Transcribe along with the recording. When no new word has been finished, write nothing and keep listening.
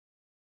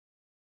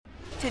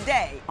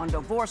today on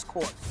Divorce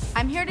Court.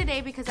 I'm here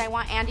today because I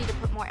want Andy to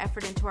put more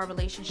effort into our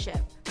relationship.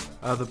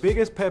 The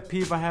biggest pet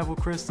peeve I have with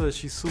Krista is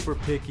she's super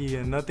picky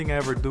and nothing I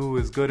ever do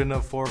is good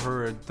enough for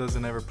her or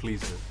doesn't ever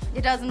please her.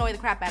 It does annoy the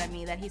crap out of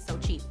me that he's so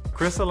cheap.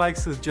 Krista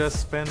likes to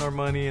just spend our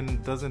money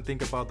and doesn't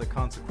think about the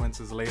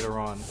consequences later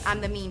on.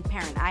 I'm the mean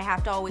parent. I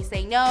have to always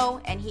say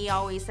no, and he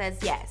always says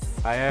yes.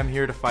 I am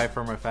here to fight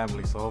for my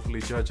family, so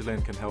hopefully Judge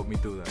Lynn can help me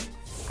do that.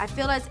 I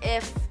feel as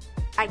if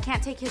I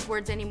can't take his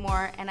words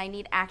anymore, and I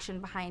need action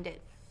behind it.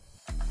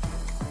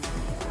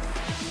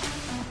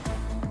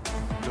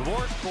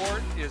 Divorce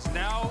Court is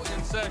now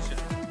in session.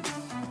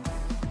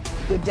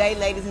 Good day,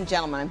 ladies and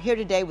gentlemen. I'm here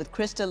today with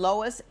Krista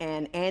Lohuis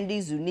and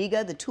Andy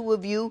Zuniga. The two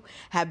of you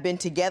have been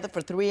together for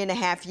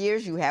 3.5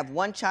 years. You have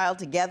one child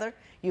together.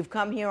 You've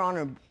come here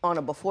on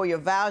a before your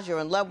vows. You're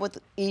in love with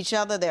each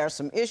other. There are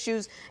some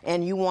issues,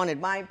 and you wanted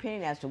my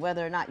opinion as to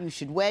whether or not you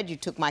should wed. You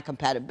took my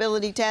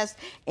compatibility test,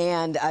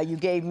 and you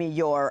gave me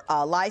your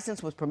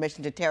license with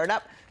permission to tear it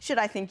up. Should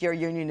I think your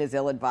union is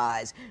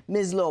ill-advised?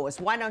 Ms. Lohuis,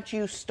 why don't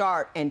you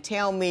start and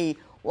tell me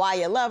why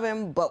you love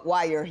him, but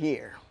why you're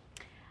here?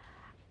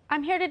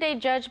 I'm here today,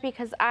 Judge,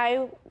 because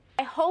I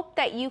hope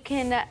that you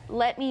can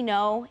let me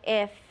know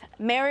if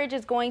marriage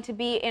is going to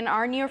be in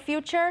our near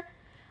future.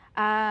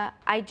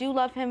 I do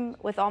love him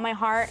with all my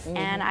heart,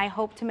 and I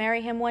hope to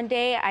marry him one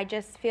day. I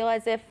just feel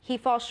as if he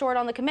falls short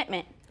on the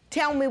commitment.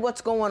 Tell me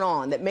what's going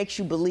on that makes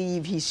you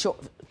believe he's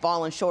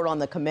falling short on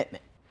the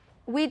commitment.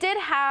 We did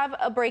have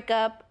a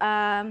breakup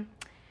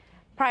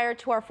prior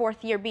to our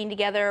 4th year being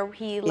together.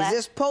 He left. Is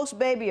this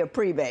post-baby or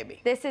pre-baby?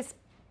 This is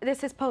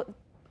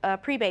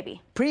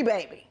pre-baby.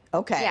 Pre-baby,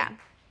 okay. Yeah,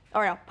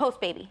 or no,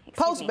 post-baby.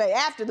 Post-baby,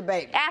 after the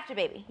baby. After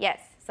baby, yes,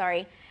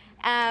 sorry.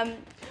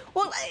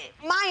 Well,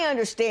 my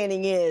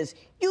understanding is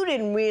you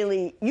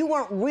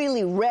weren't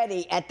really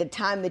ready at the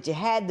time that you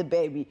had the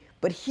baby,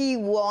 but he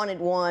wanted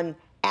one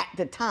at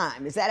the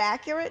time. Is that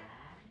accurate?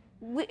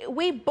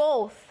 We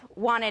both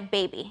wanted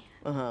baby.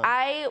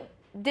 I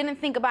didn't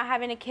think about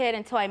having a kid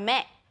until I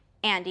met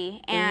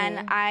Andy,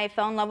 and I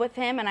fell in love with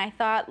him, and I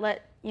thought,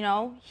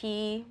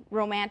 he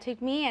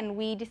romantic me, and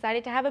we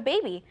decided to have a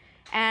baby.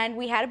 And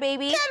we had a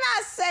baby. Can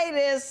I say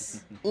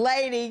this,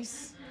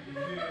 ladies?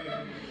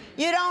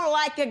 You don't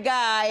like a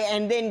guy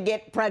and then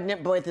get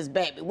pregnant with his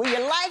baby. Well, you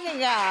like a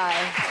guy,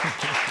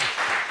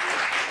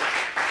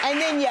 and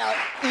then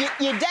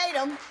you date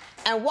him,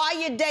 and while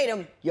you date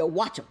him, you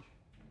watch him.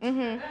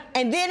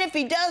 And then if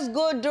he does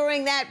good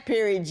during that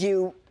period,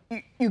 you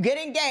get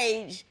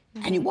engaged,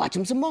 and you watch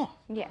him some more.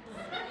 Yes.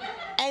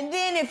 And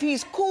then if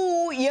he's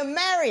cool, you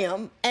marry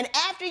him, and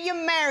after you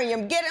marry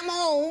him, get him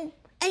home,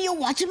 and you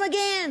watch him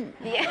again.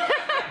 Yeah.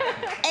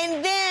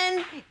 And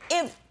then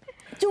if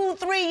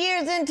 2-3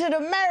 years into the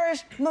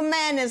marriage, my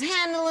man is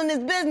handling his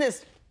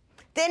business,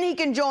 then he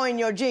can join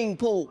your gene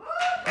pool.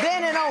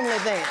 Then and only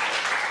then.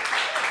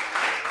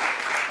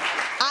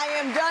 I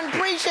am done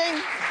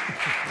preaching.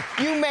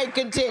 You may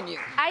continue.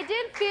 I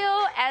did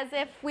feel as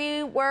if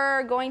we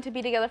were going to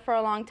be together for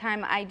a long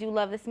time. I do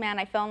love this man.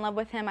 I fell in love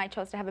with him. I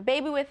chose to have a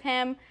baby with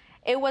him.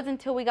 It wasn't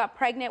until we got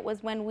pregnant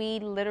was when we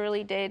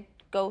literally did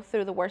go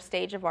through the worst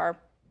stage of our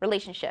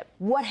relationship.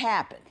 What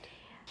happened?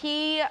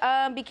 He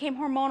became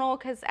hormonal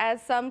because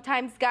as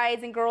sometimes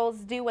guys and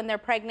girls do when they're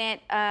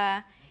pregnant,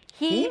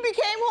 he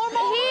became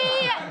hormonal?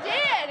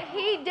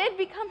 He did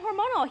become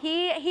hormonal.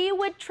 He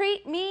would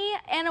treat me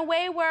in a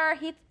way where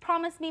he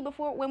promised me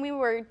before when we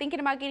were thinking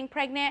about getting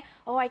pregnant,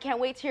 oh, I can't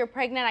wait till you're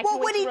pregnant. I can't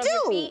wait to rub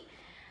your feet.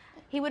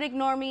 He would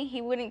ignore me.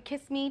 He wouldn't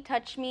kiss me,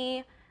 touch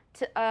me,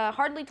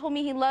 hardly told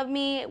me he loved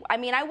me. I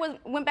mean, I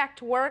went back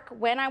to work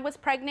when I was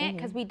pregnant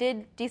because we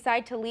did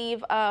decide to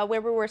leave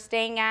where we were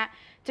staying at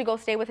to go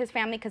stay with his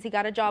family because he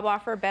got a job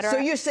offer, better So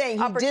you're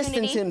saying he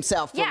distanced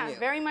himself from you? Yeah,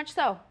 very much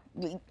so.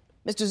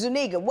 Mr.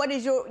 Zuniga, what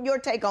is your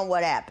take on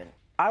what happened?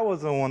 I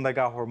was the one that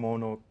got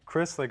hormonal.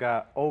 Krista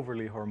got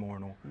overly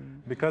hormonal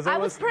because I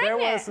was pregnant.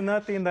 There was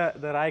nothing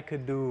that I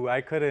could do. I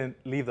couldn't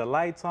leave the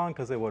lights on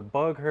because it would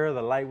bug her.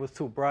 The light was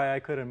too bright. I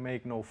couldn't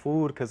make no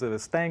food because it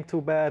stank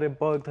too bad. It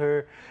bugged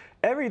her.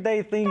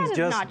 Everyday things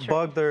just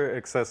bugged her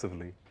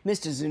excessively.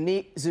 Mr.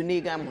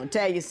 Zuniga, I'm going to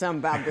tell you something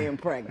about being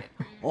pregnant.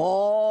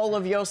 All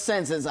of your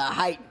senses are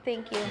heightened.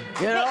 Thank you.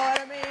 You know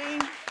what I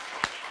mean?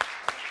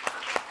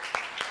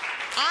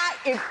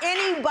 If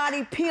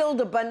anybody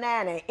peeled a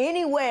banana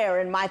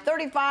anywhere in my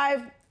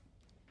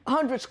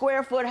 3,500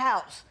 square foot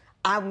house,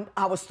 I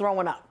was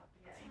throwing up.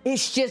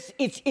 It's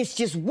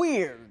just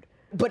weird.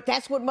 But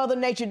that's what Mother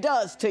Nature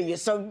does to you.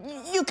 So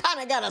you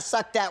kind of got to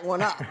suck that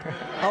one up.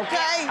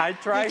 Okay? I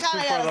tried to for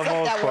the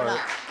most part.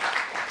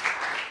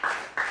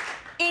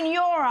 In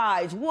your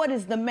eyes, what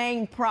is the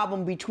main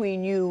problem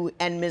between you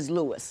and Ms.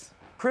 Lohuis?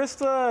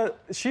 Krista,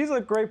 she's a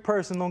great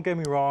person, don't get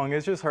me wrong.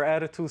 It's just her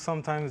attitude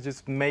sometimes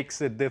just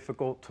makes it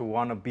difficult to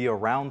want to be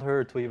around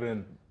her, to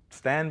even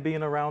stand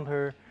being around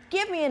her.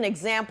 Give me an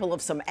example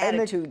of some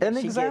attitude that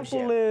she gives you. An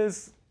example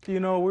is, we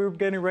were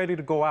getting ready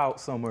to go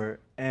out somewhere,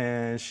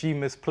 and she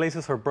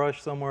misplaces her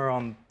brush somewhere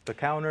on the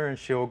counter, and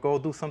she'll go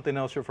do something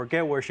else. She'll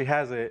forget where she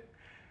has it,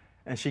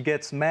 and she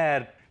gets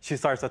mad. she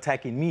starts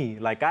attacking me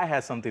like I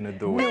had something to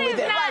do with it.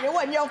 Right, it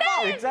wasn't your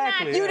fault.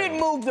 Exactly. You didn't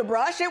move the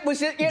brush. It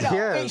was, Yes,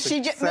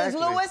 exactly.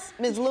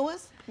 Ms.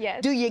 Lewis?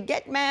 Yes. Do you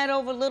get mad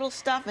over little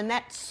stuff and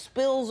that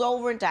spills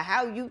over into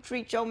how you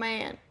treat your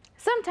man?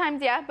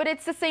 Sometimes, yeah, but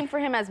it's the same for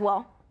him as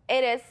well.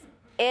 It is.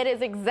 It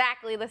is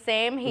exactly the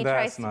same.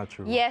 That's not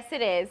true. Yes,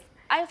 it is.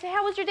 I say,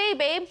 how was your day,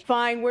 babe?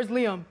 Fine, where's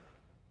Liam?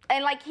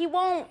 And like he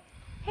won't,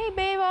 hey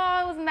babe,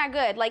 oh, it wasn't that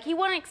good. Like he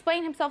won't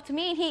explain himself to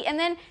me, and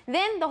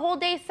then the whole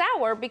day's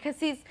sour because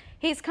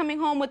he's coming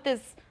home with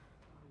this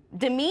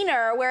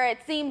demeanor where it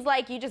seems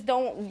like you just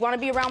don't want to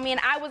be around me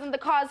and I wasn't the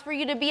cause for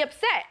you to be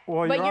upset.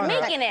 Well, but you're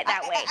making it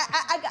that way.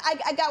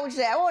 I got what you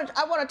said. I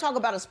want to talk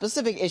about a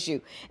specific issue,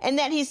 and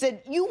that he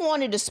said you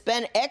wanted to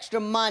spend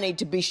extra money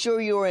to be sure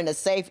you were in a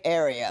safe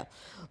area,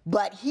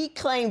 but he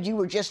claimed you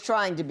were just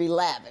trying to be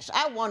lavish.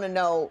 I want to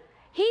know.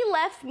 He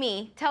left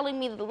me telling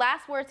me the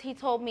last words he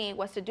told me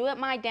was to do it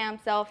my damn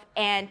self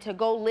and to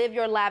go live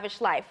your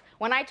lavish life.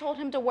 When I told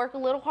him to work a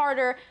little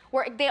harder,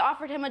 they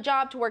offered him a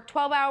job to work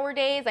 12-hour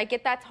days. I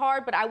get that's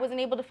hard, but I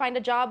wasn't able to find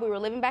a job. We were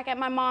living back at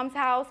my mom's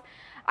house.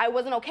 I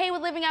wasn't okay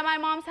with living at my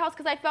mom's house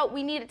because I felt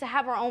we needed to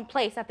have our own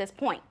place at this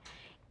point.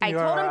 I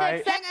told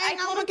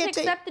him to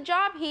accept the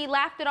job. He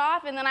laughed it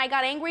off, and then I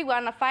got angry. We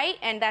got in a fight,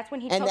 and that's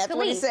when he chose to leave. And that's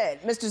what he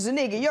said. Mr.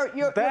 Zuniga, your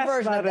version of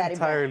that. That's not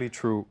entirely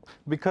true.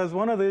 Because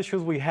one of the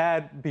issues we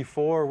had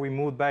before we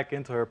moved back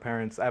into her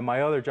parents, at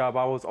my other job,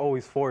 I was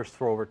always forced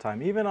for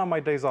overtime, even on my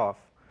days off.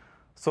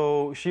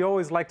 So she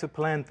always liked to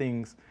plan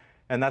things.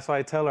 And that's why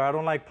I tell her I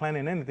don't like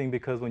planning anything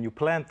because when you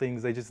plan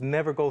things, they just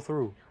never go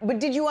through. But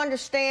did you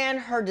understand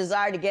her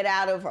desire to get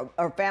out of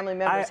her family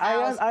member's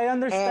house? I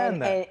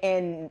understand that.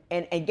 And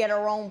get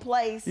her own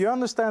place? I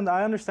understand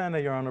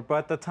that, Your Honor. But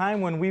at the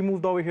time when we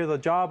moved over here, the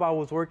job I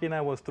was working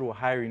at was through a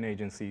hiring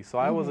agency. So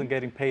I wasn't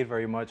getting paid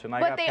very much, and I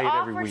got paid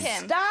every week.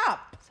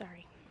 Stop.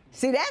 Sorry.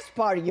 See, that's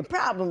part of your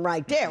problem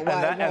right there.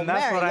 And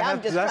that's what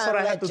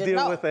I have to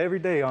deal with every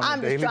day on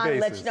a daily basis. I'm just trying to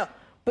let you know.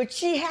 But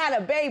she had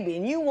a baby,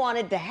 and you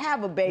wanted to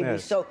have a baby.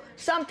 Yes. So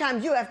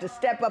sometimes you have to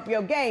step up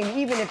your game,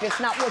 even if it's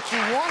not what you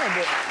want to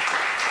do.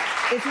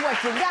 It's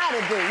what you got to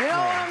do. You know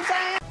what I'm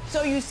saying?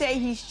 So you say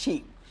he's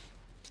cheap.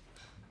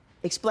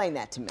 Explain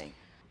that to me.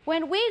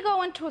 When we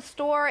go into a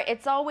store,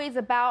 it's always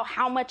about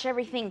how much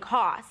everything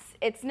costs.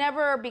 It's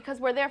never because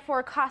we're there for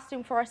a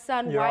costume for our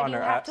son. Your why Honor,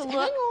 do you have to look?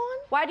 Hang on.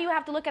 Why do you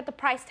have to look at the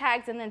price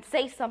tags and then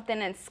say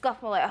something and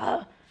scuffle like,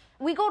 ugh?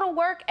 We go to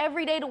work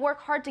every day to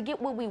work hard to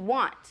get what we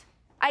want.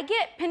 I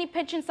get penny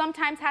pinching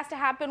sometimes has to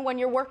happen when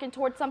you're working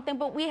towards something,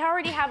 but we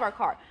already have our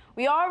car.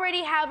 We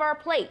already have our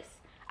place.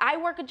 I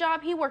work a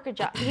job, he works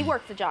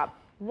a job.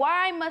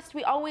 Why must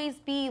we always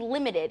be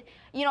limited?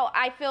 You know,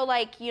 I feel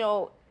like, you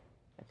know,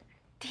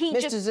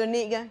 Mr.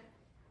 Zuniga,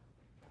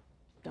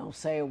 don't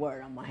say a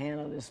word. I'm going to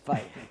handle this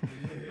fight.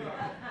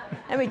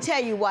 Let me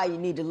tell you why you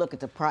need to look at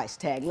the price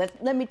tag.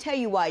 Let me tell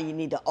you why you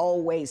need to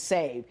always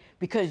save.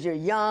 Because you're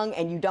young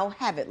and you don't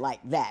have it like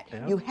that.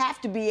 Yeah. You have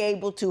to be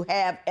able to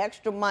have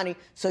extra money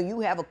so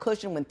you have a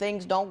cushion when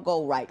things don't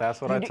go right.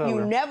 That's what I tell her.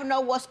 You never know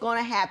what's going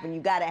to happen.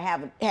 You got to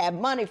have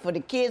money for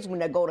the kids when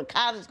they go to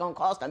college. It's going to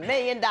cost $1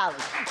 million. You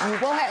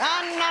won't have,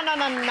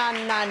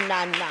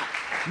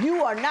 no.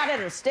 You are not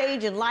at a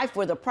stage in life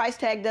where the price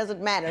tag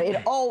doesn't matter.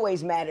 It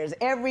always matters.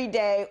 Every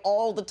day,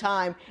 all the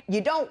time.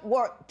 You don't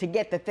work to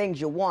get the things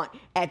you want.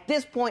 At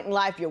this point in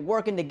life, you're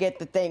working to get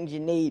the things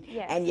you need.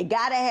 Yes. And you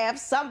got to have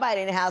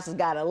somebody in the house who's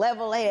got a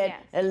level head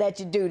and let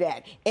you do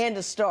that. End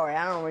of story.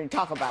 I don't really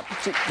talk about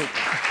cheap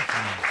people.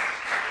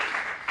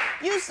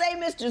 You say,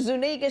 Mr.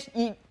 Zuniga,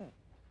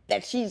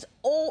 that she's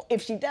old.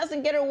 If she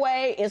doesn't get her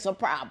way, it's a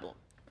problem.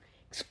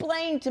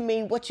 Explain to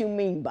me what you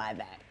mean by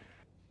that.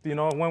 You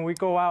know, when we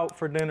go out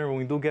for dinner, when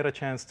we do get a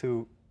chance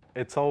to,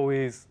 I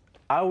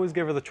always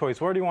give her the choice.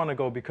 Where do you want to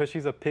go? Because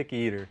she's a picky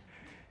eater.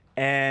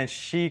 And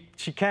she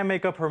can't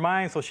make up her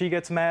mind, so she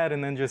gets mad,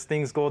 and then just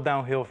things go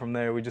downhill from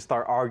there. We just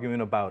start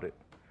arguing about it.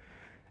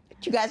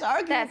 You guys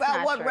argue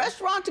about what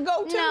restaurant to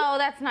go to? No,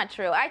 that's not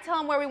true. I tell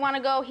him where we want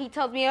to go. He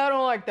tells me, I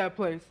don't like that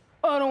place.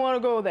 I don't want to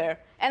go there.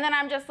 And then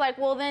I'm just like,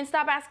 well, then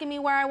stop asking me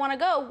where I want to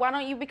go. Why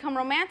don't you become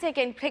romantic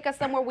and pick us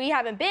somewhere we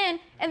haven't been,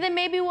 and then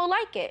maybe we'll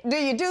like it. Do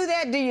you do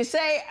that? Do you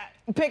say,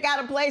 pick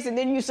out a place, and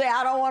then you say,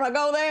 I don't want to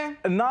go there?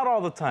 Not all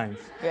the time.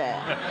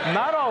 Yeah.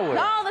 Not always.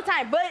 Not all the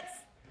time, but...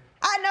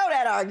 I know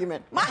that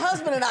argument. My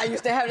husband and I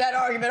used to have that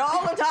argument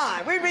all the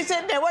time. We'd be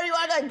sitting there, where do you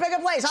want to go? Pick a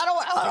place. I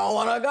don't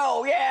want to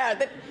go.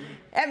 Yeah.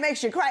 That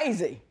makes you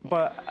crazy.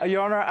 But,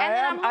 Your Honor,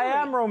 I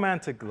am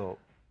romantic, though.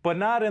 But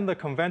not in the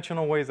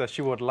conventional ways that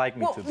she would like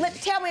me to be.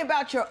 Tell me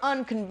about your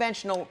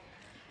unconventional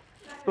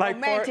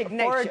romantic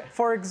nature.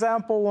 For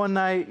example, one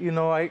night, you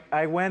know,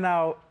 I went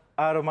out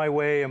of my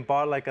way and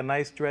bought like a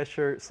nice dress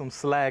shirt, some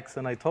slacks,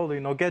 and I told her,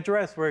 you know, get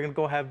dressed, we're gonna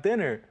go have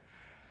dinner.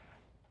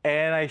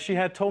 And she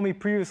had told me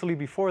previously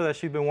before that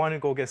she'd been wanting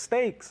to go get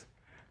steaks.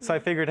 So I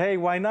figured, hey,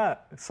 why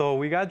not? So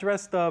we got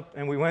dressed up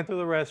and we went to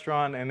the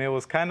restaurant, and it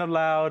was kind of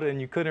loud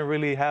and you couldn't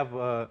really have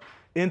an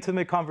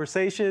intimate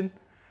conversation.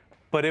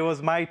 But it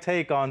was my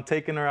take on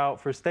taking her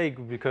out for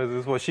steak because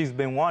it's what she's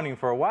been wanting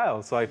for a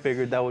while. So I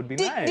figured that would be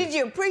nice. Did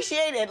you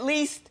appreciate at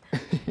least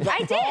the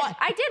I thought?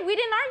 did. We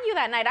didn't argue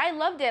that night. I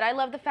loved it. I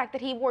loved the fact that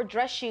he wore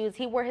dress shoes.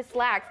 He wore his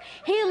slacks.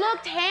 He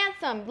looked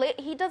handsome.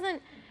 He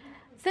doesn't,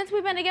 since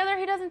we've been together,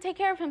 he doesn't take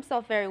care of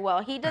himself very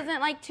well. He doesn't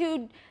like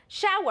to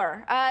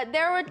shower.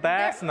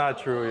 That's not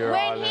true, Your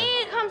Honor. When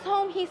he comes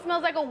home, he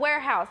smells like a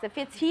warehouse.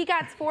 He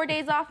got 4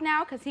 days off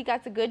now because he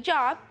got a good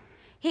job.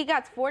 He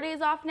got 4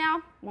 days off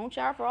now, won't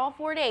shower for all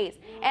 4 days.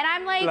 And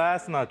I'm like,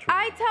 that's not true.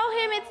 I tell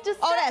him it's just.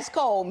 Oh, that's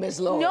cold, Miss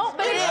Lohuis. No,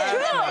 but it's true.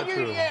 Not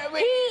true. He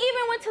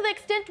even went to the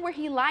extent where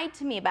he lied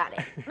to me about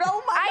it.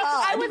 Oh my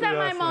God. I was at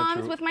my That's not mom's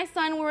true. with my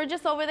son. We were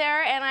just over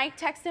there, and I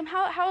texted him,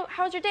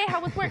 how's your day?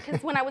 How was work?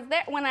 Because when I was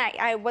there, when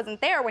I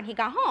wasn't there when he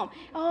got home.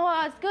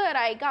 Oh, it's good.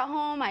 I got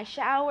home, I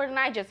showered, and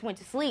I just went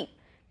to sleep.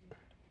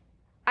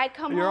 I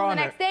come Your home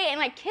Honor, the next day and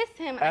I kiss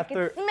him. after- I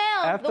could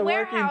smell after the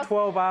working warehouse.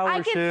 12-hour I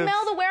could shifts,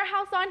 smell the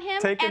warehouse on him.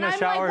 Taking and a I'm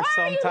shower like,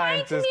 why are you lying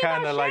sometimes to is me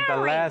kind about of like the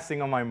showering? last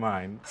thing on my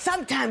mind.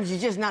 Sometimes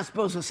you're just not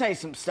supposed to say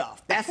some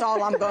stuff. That's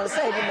all I'm going to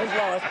say to Ms.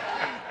 Lohuis.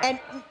 And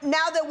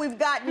now that we've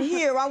gotten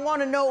here, I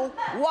want to know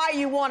why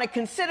you want to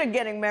consider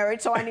getting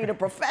married, so I need a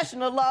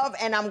professional love,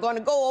 and I'm going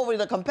to go over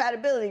the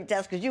compatibility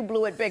test because you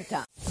blew it big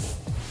time.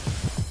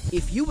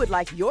 If you would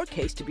like your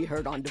case to be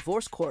heard on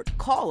divorce court,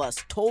 call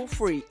us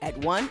toll-free at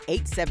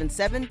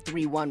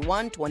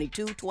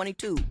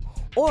 1-877-311-2222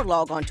 or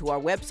log on to our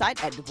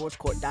website at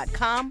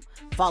divorcecourt.com.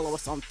 Follow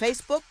us on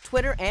Facebook,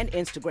 Twitter, and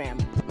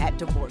Instagram at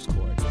Divorce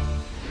Court.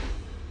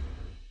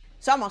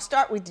 So I'm going to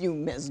start with you,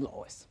 Ms.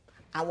 Lohuis.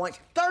 I want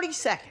 30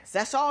 seconds.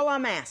 That's all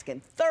I'm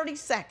asking, 30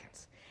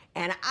 seconds.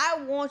 And I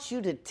want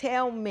you to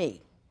tell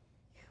me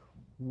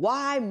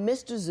why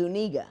Mr.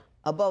 Zuniga,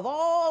 above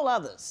all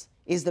others,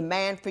 is the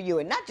man for you.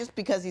 And not just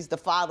because he's the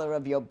father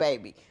of your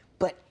baby,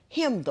 but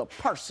him, the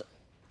person.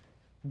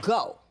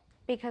 Go.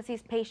 Because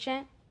he's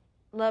patient,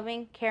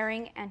 loving,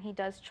 caring, and he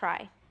does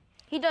try.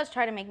 He does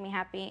try to make me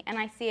happy, and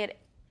I see it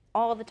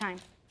all the time.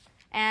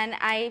 And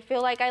I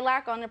feel like I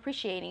lack on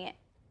appreciating it.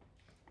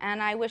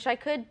 And I wish I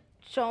could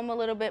show him a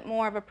little bit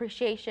more of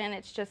appreciation.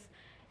 It's just,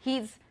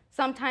 he's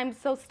sometimes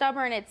so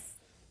stubborn.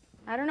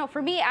 I don't know,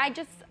 for me, I'm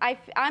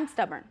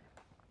stubborn.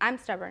 I'm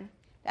stubborn.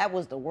 That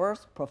was the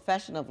worst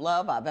profession of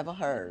love I've ever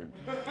heard.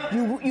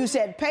 You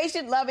said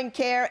patient, loving,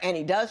 care, and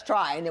he does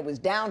try, and it was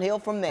downhill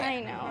from there. I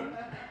know.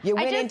 You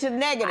went into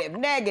negative him,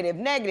 negative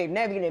you,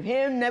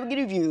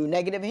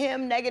 negative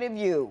him, negative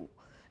you.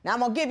 Now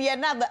I'm gonna give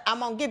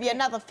you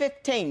another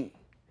 15.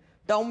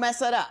 Don't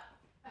mess it up.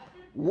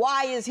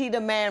 Why is he the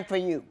man for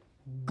you?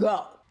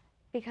 Go.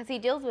 Because he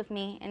deals with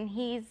me, and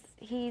he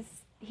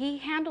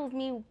handles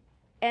me,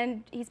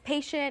 and he's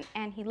patient,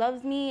 and he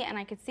loves me, and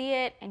I could see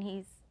it, and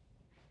he's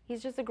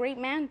just a great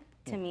man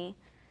to me.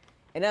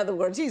 In other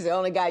words, he's the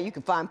only guy you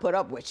can find put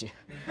up with you.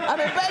 I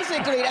mean,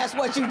 basically, that's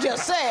what you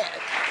just said.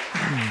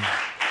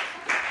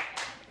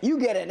 You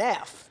get an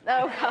F.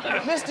 Oh,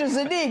 God. Mr.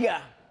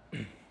 Zuniga,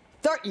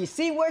 you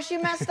see where she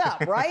messed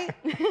up, right?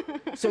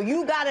 So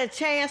you got a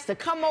chance to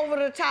come over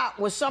the top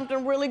with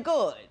something really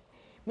good.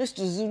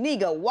 Mr.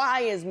 Zuniga, why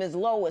is Ms.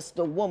 Lohuis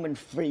the woman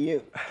for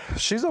you?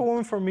 She's a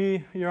woman for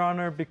me, Your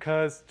Honor,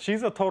 because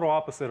she's a total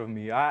opposite of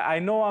me. I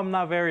know I'm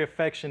not very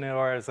affectionate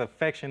or as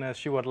affectionate as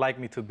she would like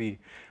me to be,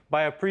 but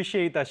I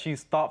appreciate that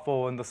she's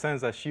thoughtful in the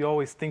sense that she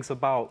always thinks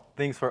about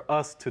things for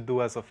us to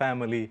do as a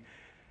family,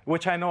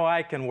 which I know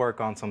I can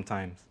work on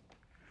sometimes.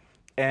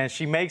 And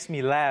she makes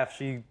me laugh.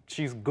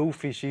 She's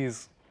goofy.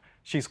 She's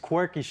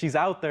quirky. She's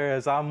out there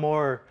as I'm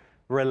more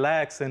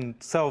relaxed and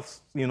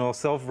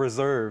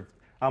self-reserved.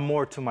 I'm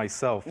more to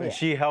myself, and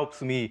she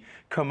helps me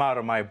come out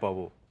of my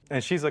bubble.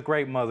 And she's a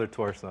great mother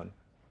to our son.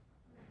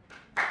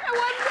 That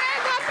wasn't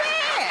bad, not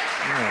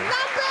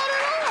bad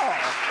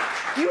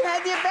at all. You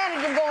had the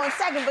advantage of going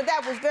second, but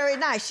that was very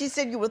nice. She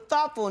said you were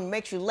thoughtful and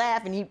makes you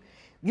laugh, and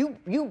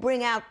you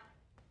bring out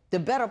the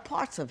better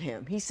parts of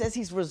him. He says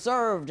he's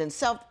reserved and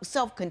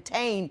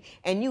self-contained,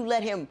 and you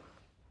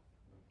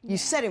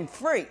set him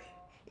free.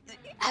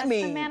 That's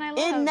the man I love.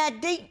 Isn't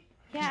that deep?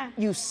 Yeah.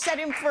 You set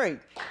him free.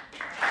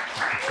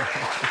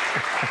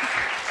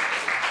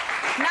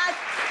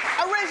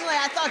 Originally,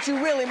 I thought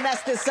you really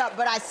messed this up,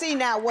 but I see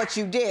now what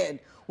you did.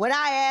 When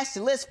I asked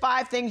to list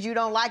 5 things you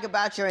don't like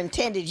about your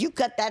intended, you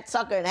cut that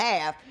sucker in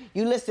half.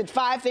 You listed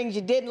 5 things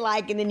you didn't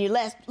like, and then you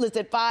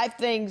listed 5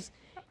 things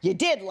you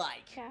did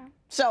like. Yeah.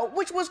 So,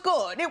 which was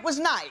good. It was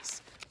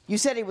nice. You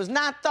said he was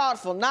not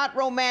thoughtful, not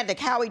romantic,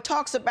 how he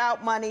talks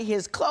about money,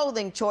 his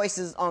clothing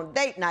choices on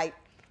date night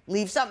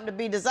leave something to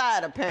be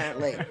desired,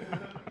 apparently.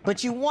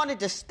 But you wanted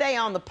to stay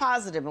on the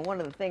positive, and one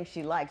of the things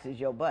she likes is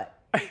your butt.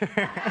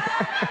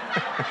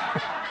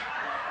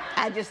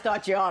 I just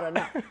thought you ought to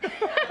know.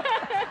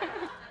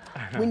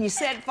 When you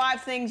said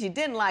 5 things you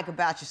didn't like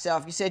about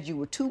yourself, you said you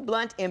were too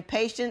blunt,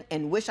 impatient,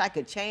 and wish I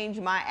could change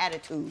my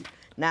attitude.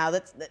 Now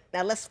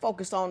let's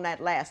focus on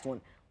that last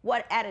one.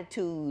 What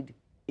attitude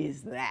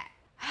is that?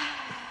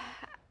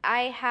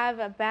 I have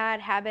a bad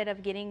habit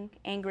of getting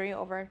angry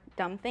over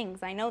dumb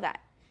things. I know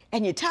that.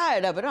 And you're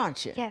tired of it,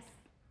 aren't you? Yes.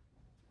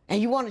 And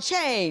you want to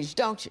change,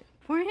 don't you?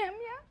 for him,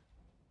 yeah.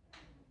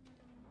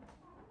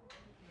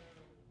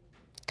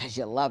 Because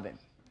you love him.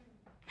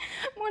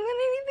 More than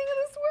anything in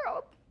this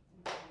world.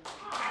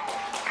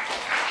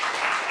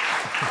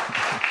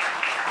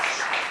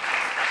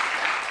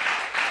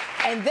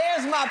 And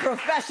there's my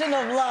profession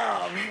of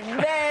love.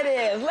 There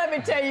it is. Let me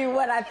tell you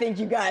what I think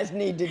you guys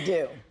need to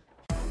do.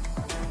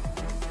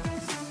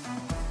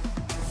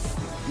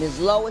 Ms.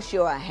 Lois,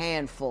 you're a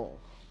handful,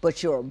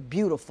 but you're a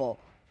beautiful,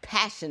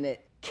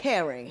 passionate,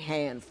 caring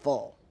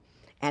handful.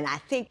 And I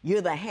think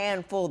you're the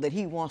handful that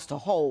he wants to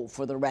hold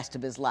for the rest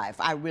of his life.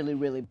 I really,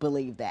 really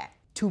believe that.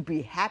 To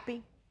be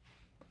happy,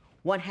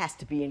 one has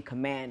to be in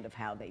command of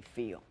how they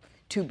feel.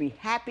 To be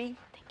happy,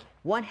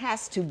 one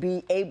has to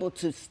be able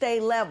to stay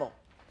level,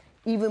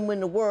 even when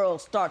the world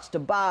starts to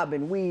bob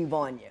and weave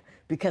on you.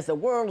 Because the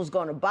world is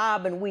going to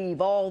bob and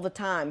weave all the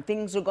time.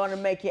 Things are going to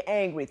make you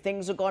angry.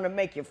 Things are going to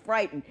make you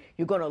frightened.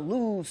 You're going to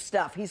lose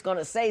stuff. He's going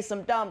to say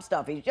some dumb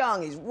stuff. He's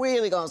young. He's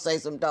really going to say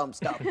some dumb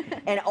stuff.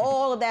 And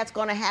all of that's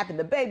going to happen.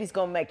 The baby's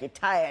going to make you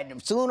tired.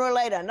 And sooner or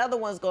later, another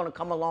one's going to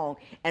come along.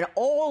 And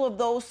all of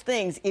those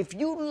things, if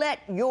you let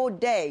your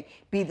day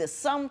be the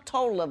sum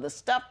total of the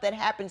stuff that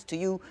happens to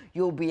you,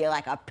 you'll be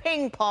like a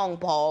ping pong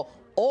ball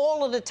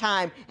all of the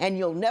time, and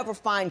you'll never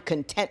find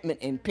contentment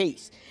and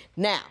peace.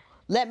 Now,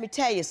 let me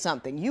tell you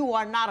something. You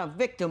are not a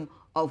victim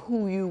of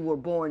who you were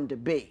born to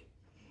be.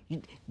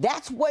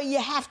 That's where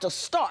you have to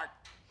start,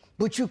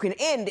 but you can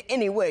end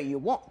anywhere you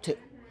want to.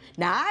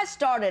 Now, I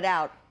started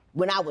out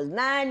when I was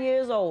 9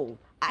 years old.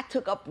 I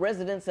took up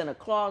residence in a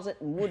closet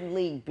and wouldn't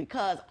leave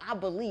because I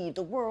believed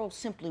the world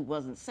simply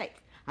wasn't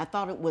safe. I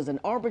thought it was an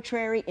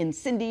arbitrary,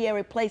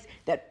 incendiary place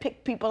that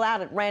picked people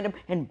out at random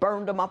and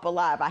burned them up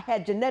alive. I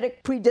had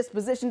genetic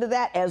predisposition to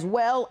that, as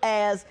well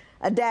as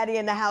a daddy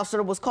in the house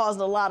that was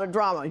causing a lot of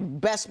drama.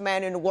 Best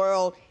man in the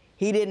world.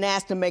 He didn't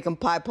ask to make him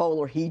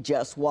bipolar. He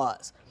just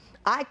was.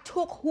 I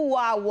took who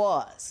I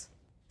was,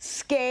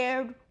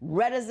 scared,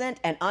 reticent,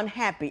 and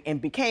unhappy,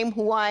 and became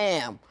who I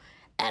am.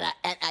 And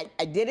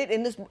I did it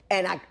in this,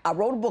 and I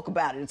wrote a book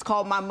about it. It's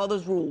called My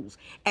Mother's Rules.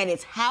 And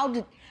it's how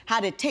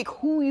to take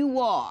who you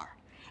are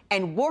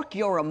and work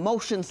your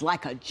emotions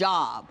like a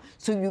job.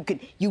 So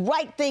you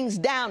write things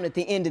down at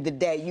the end of the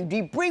day. You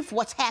debrief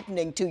what's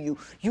happening to you.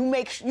 You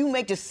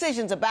make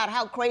decisions about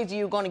how crazy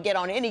you're going to get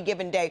on any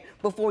given day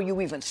before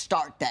you even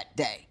start that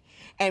day.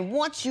 And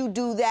once you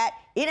do that,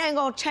 it ain't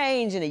gonna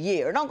change in a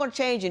year. It's not gonna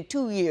change in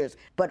 2 years.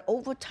 But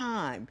over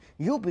time,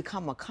 you'll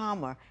become a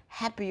calmer,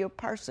 happier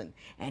person.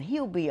 And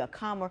he'll be a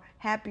calmer,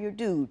 happier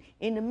dude.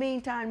 In the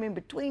meantime, in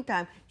between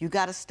time, you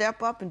gotta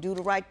step up and do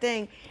the right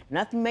thing.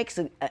 Nothing makes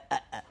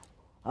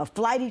a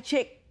flighty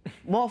chick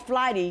more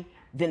flighty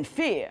than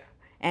fear.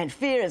 And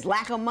fear is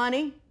lack of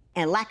money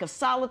and lack of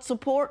solid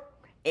support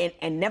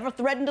and never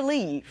threaten to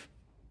leave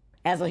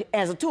as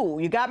a tool.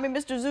 You got me,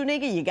 Mr.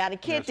 Zuniga? You got a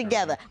kid Yes,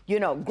 together. sir. You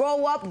know,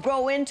 grow up,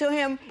 grow into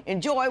him,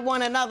 enjoy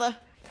one another.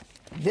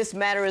 This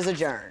matter is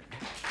adjourned.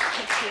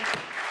 Thank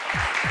you.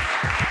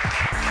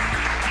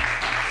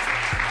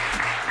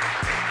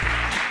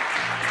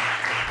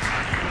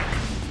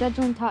 Judge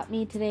Lynn taught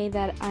me today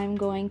that I'm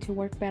going to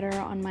work better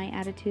on my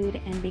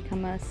attitude and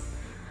become a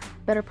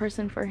better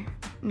person for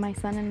my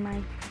son and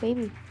my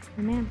baby,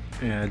 my man.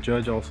 Yeah,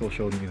 Judge also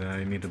showed me that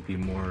I need to be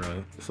more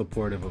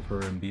supportive of her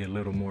and be a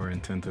little more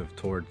attentive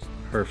towards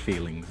her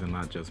feelings and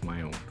not just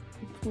my own.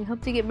 We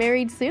hope to get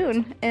married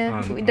soon. And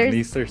On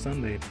Easter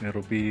Sunday,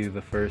 it'll be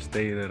the first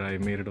day that I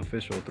made it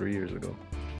official 3 years ago.